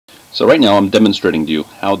So right now I'm demonstrating to you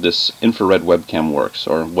how this infrared webcam works,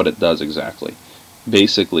 or what it does exactly.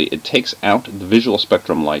 Basically, it takes out the visual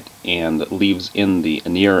spectrum light and leaves in the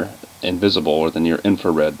near invisible or the near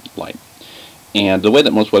infrared light. And the way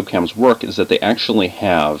that most webcams work is that they actually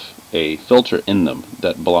have a filter in them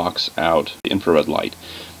that blocks out the infrared light,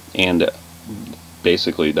 and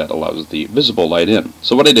basically that allows the visible light in.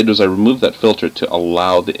 So what I did was I removed that filter to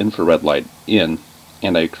allow the infrared light in,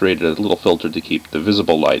 and I created a little filter to keep the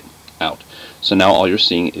visible light out. So now all you're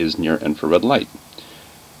seeing is near infrared light.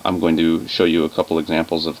 I'm going to show you a couple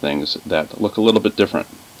examples of things that look a little bit different.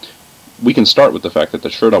 We can start with the fact that the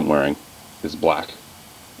shirt I'm wearing is black.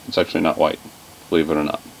 It's actually not white, believe it or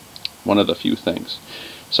not. One of the few things.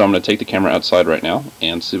 So I'm going to take the camera outside right now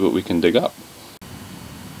and see what we can dig up.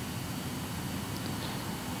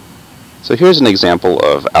 So here's an example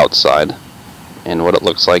of outside and what it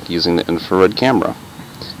looks like using the infrared camera.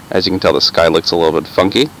 As you can tell, the sky looks a little bit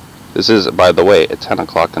funky. This is, by the way, at 10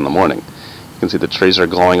 o'clock in the morning. You can see the trees are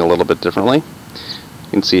glowing a little bit differently. You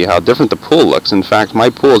can see how different the pool looks. In fact, my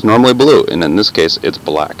pool is normally blue, and in this case it's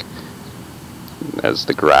black. As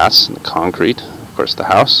the grass and the concrete, of course the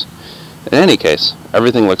house. In any case,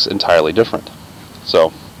 everything looks entirely different.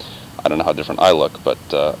 So, I don't know how different I look, but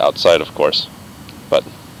outside of course. But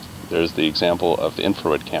there's the example of the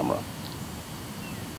infrared camera.